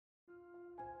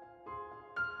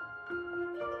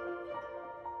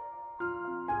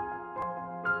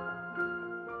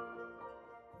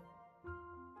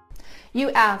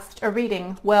You asked a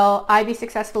reading, will I be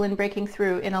successful in breaking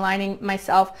through, in aligning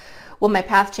myself? Will my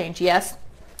path change? Yes,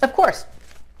 of course.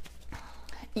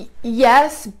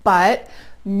 Yes, but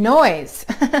noise.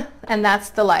 And that's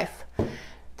the life.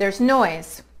 There's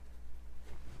noise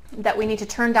that we need to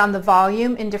turn down the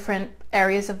volume in different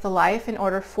areas of the life in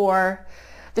order for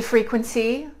the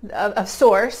frequency of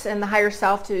source and the higher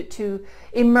self to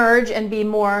emerge and be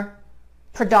more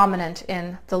predominant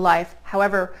in the life.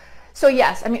 However, so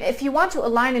yes, I mean, if you want to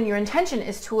align and your intention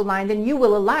is to align, then you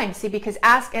will align. See, because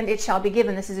ask and it shall be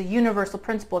given. This is a universal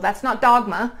principle. That's not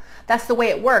dogma. That's the way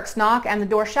it works. Knock and the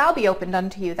door shall be opened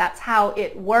unto you. That's how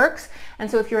it works.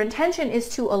 And so if your intention is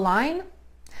to align,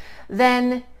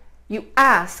 then you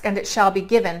ask and it shall be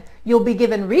given. You'll be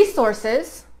given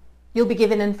resources. You'll be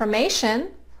given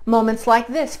information. Moments like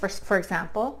this, for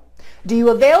example. Do you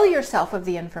avail yourself of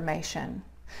the information?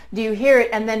 Do you hear it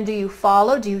and then do you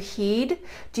follow? Do you heed?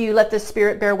 Do you let the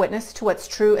Spirit bear witness to what's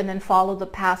true and then follow the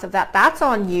path of that? That's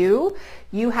on you.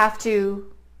 You have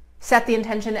to set the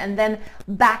intention and then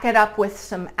back it up with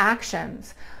some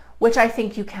actions, which I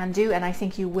think you can do and I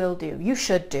think you will do. You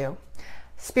should do.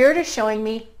 Spirit is showing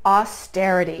me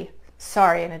austerity.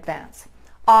 Sorry in advance.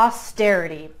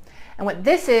 Austerity. And what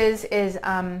this is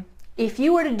if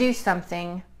you were to do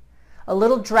something a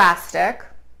little drastic,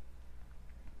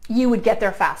 you would get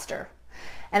there faster.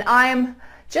 And I'm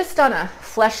just on a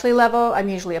fleshly level, I'm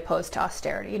usually opposed to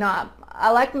austerity. You know, I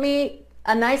like me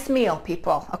a nice meal,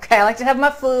 people. Okay, I like to have my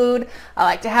food. I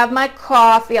like to have my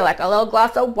coffee. I like a little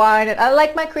glass of wine. And I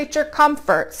like my creature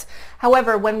comforts.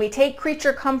 However, when we take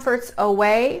creature comforts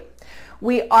away,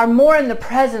 we are more in the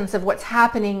presence of what's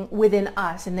happening within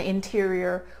us in the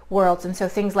interior worlds. And so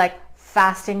things like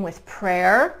fasting with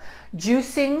prayer,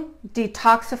 juicing,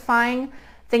 detoxifying,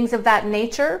 things of that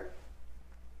nature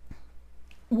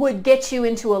would get you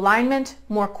into alignment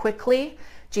more quickly.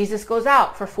 Jesus goes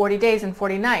out for 40 days and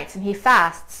 40 nights and he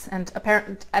fasts, and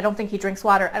apparently I don't think he drinks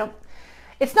water.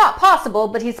 It's not possible,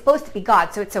 but he's supposed to be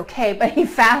God, so it's okay. But he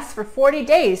fasts for 40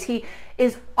 days. He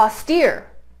is austere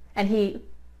and he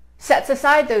sets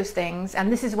aside those things,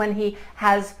 and this is when he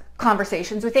has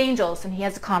conversations with angels, and he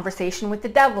has a conversation with the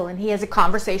devil, and he has a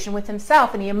conversation with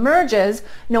himself, and he emerges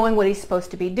knowing what he's supposed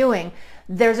to be doing.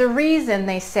 There's a reason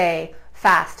they say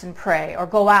fast and pray, or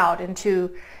go out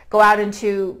into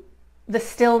the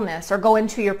stillness, or go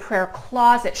into your prayer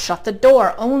closet, shut the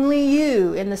door, only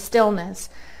you in the stillness.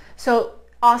 So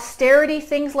austerity,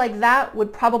 things like that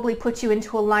would probably put you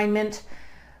into alignment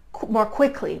more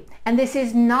quickly. And this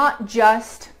is not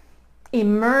just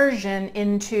immersion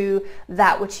into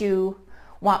that which you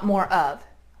want more of,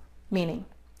 meaning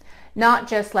not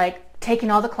just like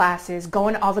taking all the classes,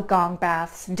 going to all the gong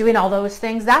baths, and doing all those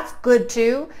things. That's good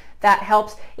too. That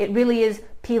helps. It really is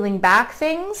peeling back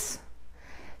things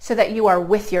so that you are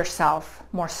with yourself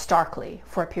more starkly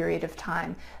for a period of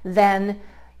time. Then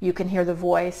you can hear the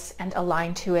voice and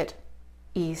align to it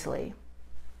easily.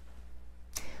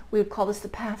 We would call this the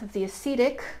path of the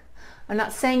ascetic. I'm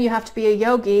not saying you have to be a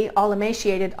yogi all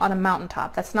emaciated on a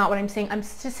mountaintop. That's not what I'm saying. I'm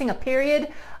just saying a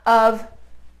period of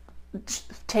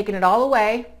taking it all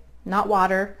away, not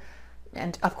water,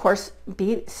 and of course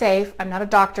be safe. I'm not a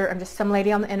doctor. I'm just some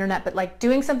lady on the internet, but like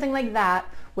doing something like that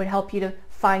would help you to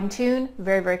fine-tune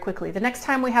very, very quickly. The next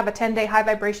time we have a 10-day high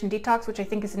vibration detox, which I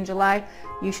think is in July,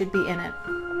 you should be in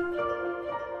it.